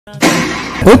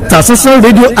Otasansan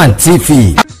rédíò and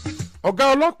TV. Ọ̀gá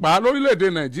ọlọ́pàá lórílẹ̀‐èdè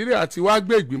Nàìjíríà ti wá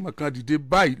gbé ìgbìmọ̀ kan dìde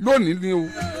báyìí lónìí ni o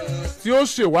tí ó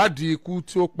ṣèwádìí ikú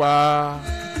tí ó pa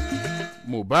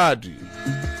Mohbad.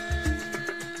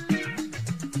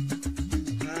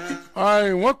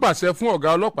 Wọ́n pàṣẹ fún ọ̀gá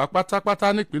ọlọ́pàá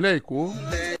pátápátá nípínlẹ̀ Èkó.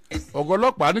 Ọ̀gá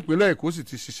ọlọ́pàá nípínlẹ̀ Èkó sì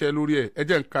ti ṣiṣẹ́ lórí ẹ̀. Ẹ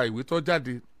jẹ́ n ka ìwé tó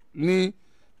jáde ní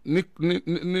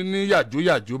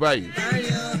yàjóyàjó báyìí.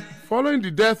 Following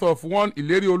the death of one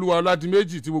Ìlérí Olúwa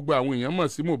Ọládìméjì tí gbogbo àwọn èèyàn mọ̀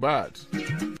sí Mohbad.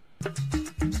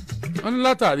 Wọ́n ní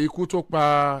látàrí ikú tó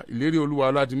pa Ìlérí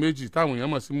Olúwa Ọládìméjì táwọn èèyàn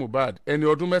mọ̀ sí Mohbad ẹni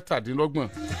ọdún 27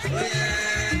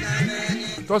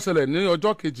 tó ṣẹlẹ̀ ní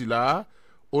ọjọ́ 12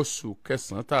 oṣù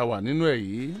kẹsàn-án tá a wà nínú ẹ̀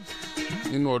yìí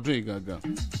nínú ọdún yìí gangan.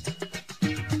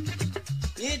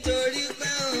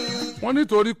 Wọ́n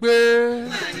nítorí pé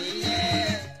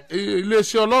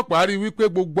iléeṣẹ́ ọlọ́pàá rí wípé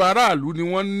gbogbo aráàlú ni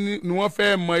wọ́n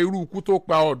fẹ́ mọ irú ikú tó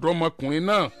pa ọ̀dọ́mọkùnrin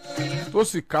náà tó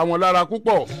sì ká wọn lára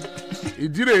púpọ̀.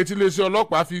 Ìdí rèé tí iléeṣẹ́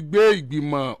ọlọ́pàá fi gbé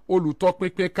ìgbìmọ̀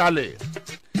olùtọpinpin kalẹ̀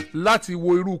láti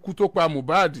wo irú ikú tó pa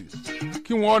Mohbad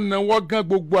kí wọ́n nawọ́ gán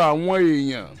gbogbo àwọn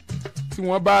èèyàn tí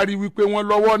wọ́n bá rí wípé wọ́n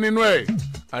lọ́wọ́ nínú ẹ̀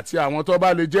àti àwọn tó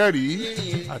bá lè jẹ́rìí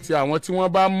àti àwọn tí wọ́n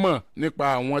bá mọ̀ nípa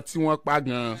àwọn tí wọ́n pa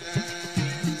gan.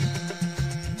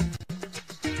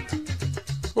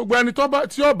 Gbogbo ẹni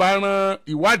tí ó bá ran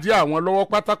ìwádìí àwọn lọ́wọ́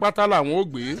pátápátá làwọn ó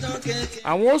gbé.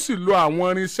 Àwọn ó sì lo àwọn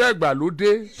irinṣẹ́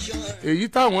ìgbàlódé èyí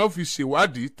táwọn fi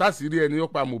ṣèwádìí tásìrí ẹni ó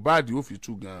pa Mohbad ó fi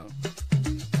tú gan.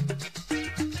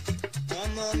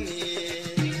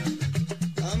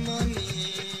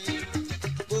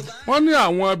 Wọ́n ní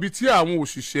àwọn ibi tí àwọn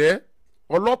òṣìṣẹ́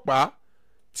ọlọ́pàá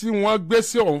tí wọ́n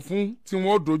gbéṣẹ́ ọ̀hún fún tí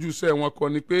wọ́n dojú iṣẹ́ wọn kọ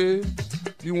ni pé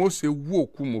bí wọ́n ṣe wú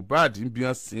òkú Mohbad ń bí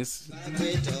wọ́n sin sí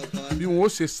bí wọ́n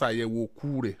ṣe ṣàyẹ̀wò òkú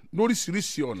rẹ̀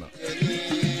lóríṣiríṣi ọ̀nà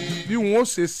bí wọ́n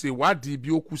ṣe ṣèwádìí bí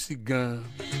ó kú sí gan-an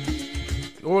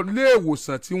ilé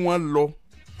ìwòsàn tí wọ́n lọ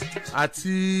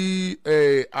àti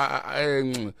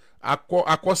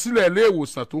àkọsílẹ̀ ilé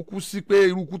ìwòsàn tó kú sí pé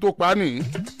irú ikú tó pa nìyí.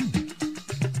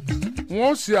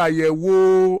 Wọ́n ṣe àyẹ̀wò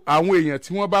àwọn èèyàn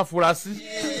tí wọ́n bá fura sí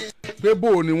pé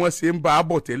bó ni wọ́n ṣe ń bá a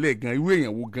bọ̀ tẹ́lẹ̀ gan irú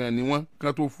èèyàn wo gan ni wọ́n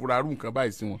kan tó fura rú nǹkan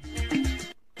báyìí sí wọn.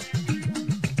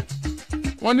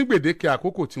 Wọ́n ní gbèdéke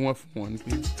àkókò tí wọ́n fún wọn ni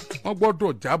pé wọ́n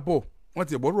gbọ́dọ̀ jábọ̀ wọ́n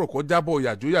ti gbọ́dọ̀ kọ́ jábọ̀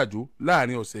yàjóyàjó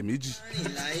láàrin ọ̀sẹ̀ 2.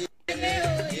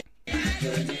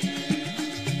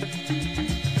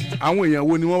 Àwọn èèyàn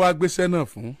wo ni wọ́n wá gbéṣẹ́ náà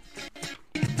fún?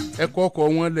 Ẹ̀kọ́ ọkọ̀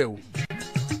wọn lẹ̀ o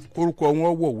kórúkọ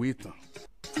wọn wọ̀wé ìtàn.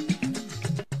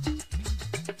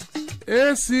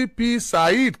 ACP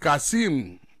Saheed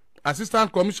Kasim,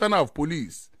 Assistant Commissioner of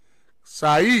Police,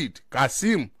 Saheed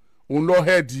Kasim òun ló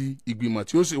hẹ́ẹ̀dì ìgbìmọ̀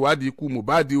tí ó ṣèwádìí ikú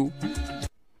Mohbad o.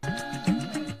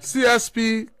 CSP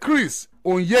Chris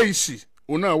Onyeishi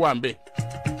òun náà wà ńbẹ̀.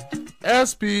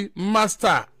 SP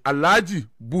Master Alhaji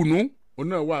Bunu òun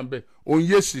náà wà ńbẹ̀.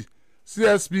 Onyeishi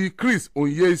CSP Chris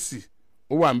Onyeishi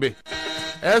ó wà ńbẹ̀.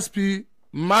 SP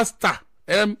Master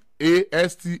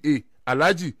MASTA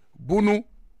Alhaji Bunu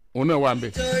òun náà wà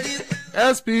ńbẹ̀.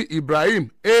 SP Ibrahim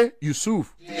A.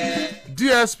 Yusuf,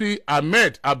 DSP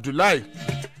Ahmed Abdullahi,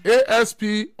 ASP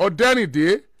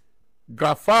Ọ̀dẹ́rìndé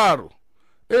Gafar,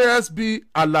 ASP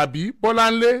Alabi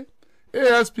Bọ́láńlé,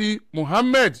 ASP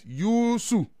Muhammed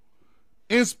Yusuf,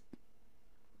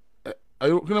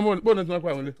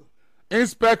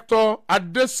 Inspector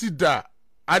Adesida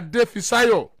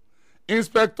Adefisayo,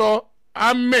 Inspector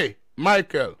Ame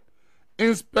Michael,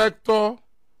 Inspector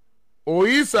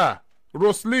Oisa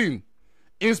Roslyn,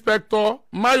 Inspector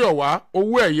Mayowa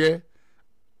Owóẹ̀yẹ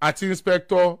àti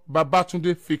Inspector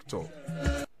Babatunde Victor.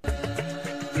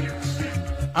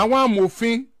 Àwọn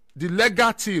amòfin the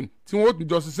legal team tí wọ́n tún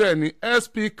jọ ṣiṣẹ́ ní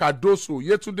SP Kadoso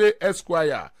Yetunde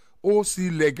Esquire OC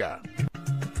Legal,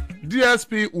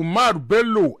 DSP Umar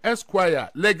Bello Esquire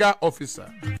Legal Officer,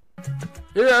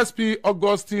 ASP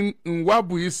Augustine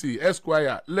Nwabuisi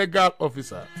Esquire Legal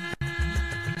Officer.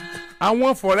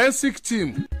 Àwọn forensic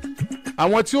team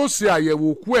àwọn tí ó ṣe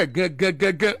àyẹ̀wò òkú ẹ̀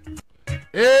gẹ́gẹ́gẹ́gẹ́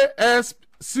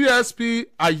CSP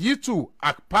Ayitu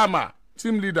Akpama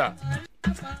Team Leader,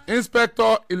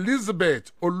 Inspector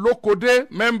Elizabeth Olokode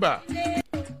Member,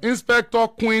 Inspector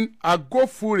Queen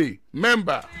Agofure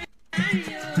Member.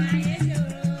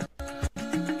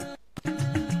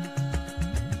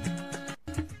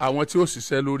 Àwọn tí ó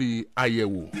ṣiṣẹ́ lórí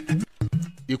àyẹ̀wò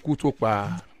ikú tó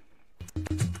pa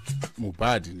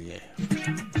Mohbad nìyẹn.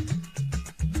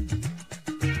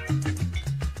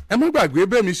 Ẹ má gbàgbé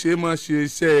bẹ́ẹ̀ mi ṣe máa ṣe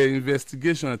iṣẹ́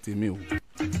investigation tèmi o.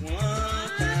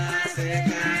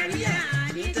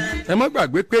 Ẹ má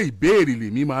gbàgbé pé ìbéèrè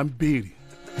lèmi máa ń béèrè.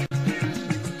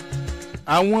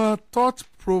 Àwọn thought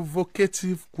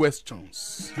provocative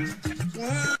questions.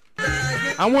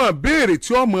 Àwọn ìbéèrè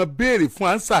tí ọmọ béèrè fún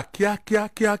answer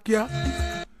kíákíá.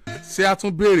 Ṣé a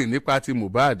tún béèrè nípa ti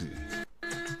Mohbad?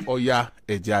 Ọya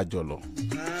ẹ̀jẹ̀ àjọlọ.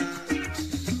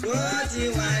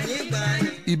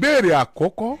 Ìbéèrè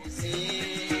àkọ́kọ́.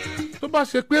 Tó bá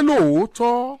ṣe pé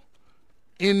lóòótọ́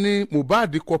ìní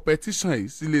Mohbad competition yìí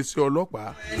sí iléeṣẹ́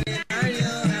ọlọ́pàá.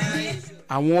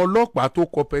 Àwọn ọlọ́pàá tó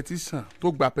competition tó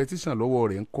gba petition lọ́wọ́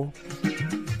rẹ̀ ńkọ́.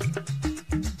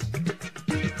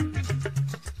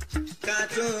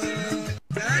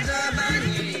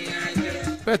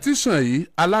 Petition yìí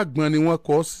alágbọ̀n ni wọ́n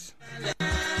kọ sí.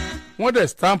 Wọ́n dẹ̀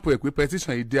stamp ẹ̀ pé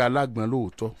petition yìí dé alágbọ̀n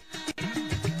lóòótọ́.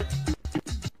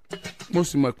 Mo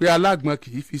sì mọ̀ pé alágbọ̀n kì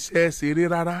í fi iṣẹ́ ṣeré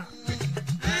rárá.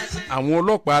 Àwọn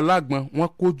ọlọ́pàá alágbọ̀n wọ́n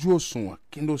kójú òṣùwọ̀n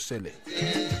kí ló ṣẹlẹ̀.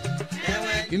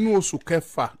 Inú oṣù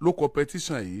kẹfà ló kọ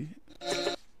petition yìí.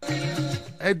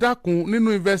 Ẹ dákun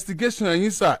nínú investigation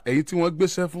yín sà èyí tí wọ́n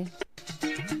gbéṣẹ́ fún.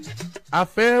 A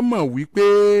fẹ́ mọ̀ wípé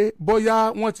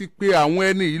bóyá wọ́n ti pe àwọn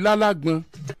ẹni yìí lálágbọ̀n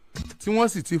tí wọ́n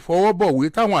sì ti fọwọ́ bọ̀wé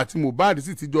táwọn àti Mohbad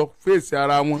sì ti jọ fèsì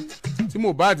ara wọn tí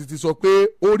Mohbad ti sọ pé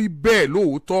ó rí bẹ́ẹ̀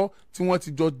lóòótọ́ tí wọ́n ti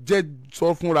jọ jẹ́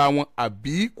sọ fúnra wọn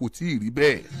àbí kò tí ì rí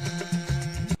bẹ́ẹ̀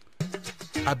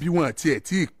àbí wọn àti ẹ̀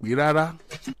tí ì pé rárá.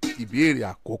 Ìbéèrè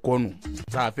àkọ́kọ́ nù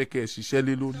tá a fẹ́ kẹ́ ẹ ṣiṣẹ́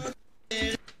lé lórí.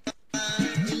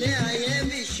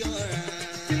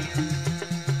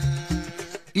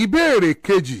 Ìbéèrè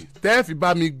kejì tẹ́ fi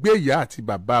bá mi gbé ìyá àti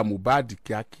bàbá Mohbad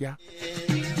kíákíá.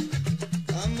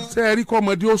 Ṣé ẹ rí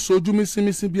kọ́mọdé ó sojú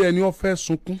mísímísí bí ẹni ó fẹ́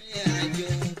sunkún?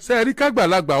 Ṣé ẹ rí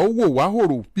kágbàlagbà ó wò wá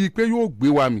hòrò bíi pé yóò gbé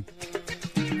wa mì?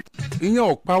 Ìyẹn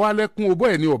ò pa wá lẹ́kún obó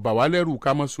ẹ̀ ní ọ̀bà wá lẹ́rù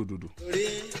ká mọ́ sòdòdò.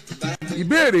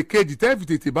 Ìbéèrè kejì tẹ́ fi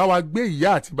tètè bá wa gbé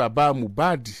ìyá àti bàbá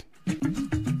Mohbad.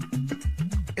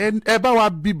 Ẹ bá wa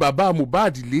bi bàbá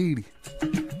Mohbad léèrè.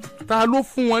 Ta ló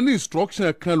fún wọn ní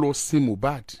instruction kan lọ sin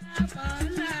Mohbad?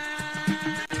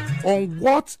 On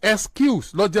what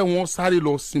excuse ló jẹ́ wọ́n sáré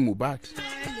lọ sin Mohbad?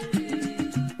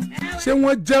 Ṣé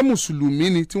wọ́n jẹ́ mùsùlùmí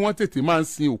ni tí wọ́n tètè máa ń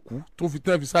sin òkú tó fi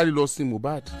tán fi sáré lọ sin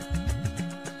Mohbad?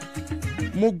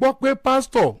 Mo gbọ́ pé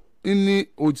pásítọ̀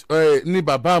ni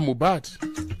bàbá Mohbad.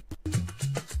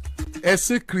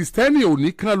 Ẹ̀sìn kìrìsìtẹ́nì ò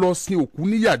ní kàn lọ sin òkú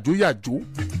ní yàjóyàjó.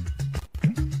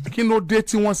 Kí ló dé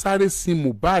tí wọ́n sáré sin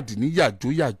Mohbad ní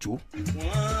yàjóyàjó?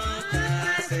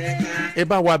 Ẹ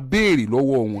bá wa béèrè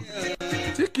lọ́wọ́ wọn.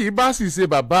 Tí kì í bá sì ṣe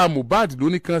bàbá Mohbad ló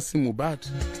ní kàn sin Mohbad.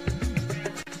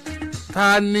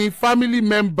 Ta ni family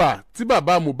member tí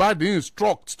bàbá Mohbad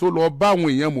instruct tó lọ bá àwọn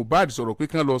èèyàn Mohbad sọ̀rọ̀ pé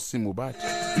kàn lọ sin Mohbad?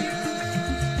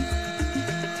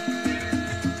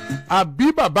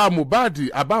 Àbí bàbá Mohbad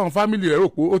àbáwọn family rẹ̀ rò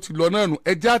pé ó ti lọ náà nù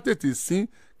ẹjẹ́ á tètè sin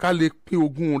ká lè pín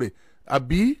ogún rẹ̀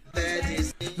àbí?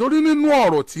 Lórí nínú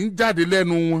ọ̀rọ̀ tí ń jáde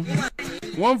lẹ́nu wọn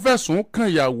wọ́n fẹ̀sùn kàn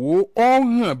ìyàwó ó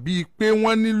hàn bíi pé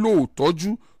wọ́n nílò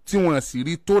ìtọ́jú tí wọ́n sì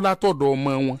rí tó látọ̀dọ̀ ọmọ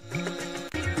wọn.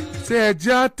 Ṣé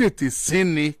ẹjẹ́ á tètè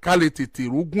sin ni ká lè tètè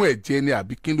rógún ẹ̀jẹ̀ ni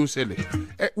àbí kí ló ṣẹlẹ̀?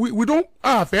 We don't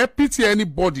have pity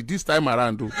anybody this time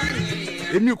around o.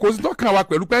 Èmi kò sí tọ́kàn wa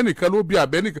pẹ̀lú pé ẹnìkan ló bí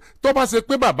abẹ́ nìkan. Tó bá ṣe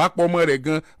pé bàbá pọ̀ ọmọ rẹ̀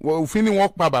gan òfin ni wọ́n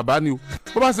pa bàbá ni o.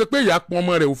 Tó bá ṣe pé ìyá pọ̀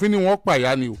ọmọ rẹ̀ òfin ni wọ́n pa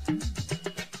ìyá ni o.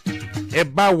 Ẹ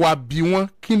bá wa bí wọn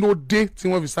kí ló dé tí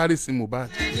wọ́n fi sáré sin Mohbad?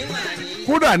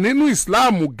 Kódà nínú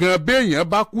Islam gan béèyàn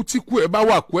bá kú tí kú ẹ bá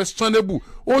wà questionable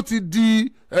ó ti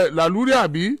di làlúrí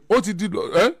àbí ó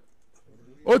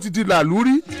ti di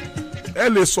làlúrí. Ẹ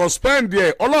lè suspend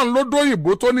ẹ. Ọlọ́run ló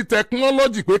dóyìnbó tó ní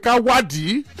technology pé ká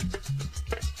wádìí.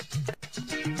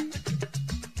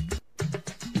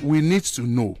 We need to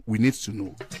know.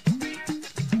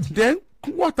 Then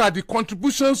what are the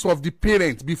contributions of the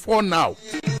parents before now?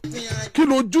 Kí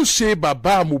lójúṣe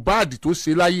bàbá Mohbad tó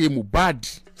ṣe láyé Mohbad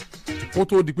kó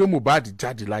tó di pé Mohbad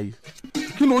jáde láyé?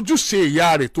 Kí lójúṣe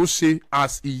ìyá rẹ̀ tó ṣe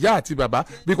as ìyá àti bàbá?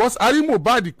 Because a rí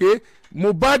Mohbad pé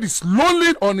Mohbad is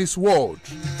lonely on his word.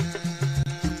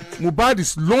 Mohbad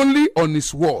is lonely on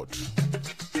his word.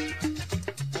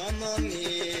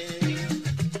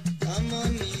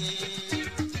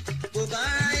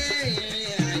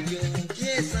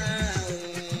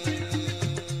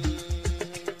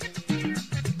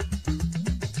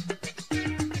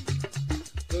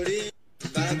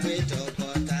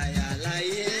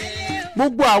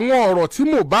 Gbogbo àwọn ọ̀rọ̀ tí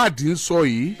Mohbad ń sọ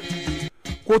yìí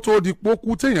kó tó di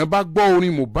pókú téèyàn bá gbọ́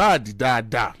orin Mohbad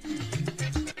dáadáa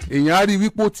èèyàn á rí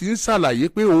wípé ó ti ń ṣàlàyé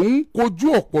pé òun kojú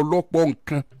ọ̀pọ̀lọpọ̀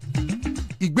nǹkan.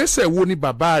 Ìgbésẹ̀ wo ni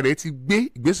bàbá rẹ̀ ti gbé,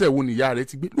 ìgbésẹ̀ wo ni ìyá rẹ̀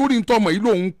ti gbé lórí n tọ́mọ yìí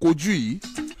lòun kojú yìí,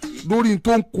 lórí n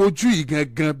tó ń kojú yìí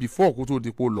gangan before kó tó di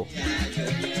pó lọ.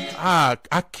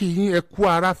 A kí yín ẹ kú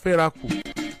ara fẹ́ra kù,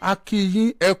 a kí yín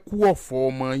ẹ kú ọ̀fọ̀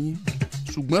ọmọ yín,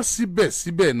 ṣùgbọ́n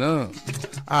síbẹ̀síbẹ̀ náà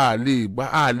a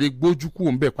lè gbójú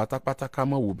kúrò ń bẹ̀ pátápátá ká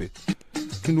mọ̀ wò bẹ̀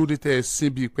kí ló dé tẹ́ ẹ sin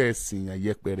bíi pé ẹ sìn yàn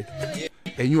yẹpẹrẹ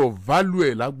ẹ̀yin ò value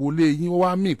ẹ̀ lágboolé yín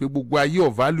wá mí pé gbogbo ayé ò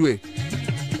value ẹ̀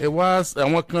ẹ wá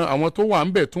àwọn tó wà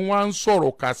ń bẹ̀ tó wá ń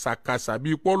sọ̀rọ̀ kàsàkàsà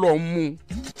bíi pọ́lọ̀ ń mú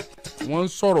wọ́n ń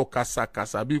sọ̀rọ̀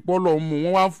kàsàkàsà bíi pọ́lọ̀ ń mú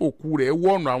wọ́n wá ń fòkú rẹ̀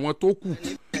wọ̀nà àwọn tó kù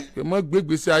pé mọ́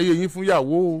gbégbèsè ayé yín fún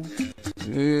ìyàwó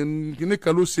kíní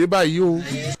kan ló ṣe báyìí o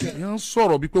yẹn ń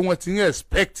sọ̀rọ̀ bíi pé wọ́n ti ń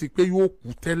expect pé yóò kú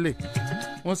tẹ́lẹ̀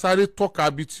wọ́n sáré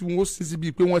tọ́ka bíi tí wọ́n sì sí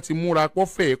bíi pé wọ́n ti múra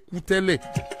pọ́fẹ́ kú tẹ́lẹ̀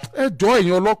ẹ jọ̀ọ́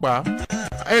ẹ̀yin ọlọ́pàá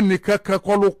ẹnìkan kan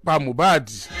kọ́ ló pa Mohbad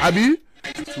àbí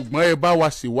ṣùgbọ́n ẹ bá wa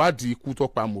ṣèwádìí ikú tó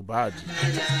pa Mohbad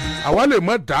àwa lè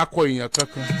mọ̀ dákọ̀ èèyàn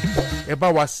kankan ẹ bá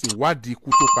wa ṣèwádìí ikú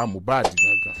tó pa Mohbad gan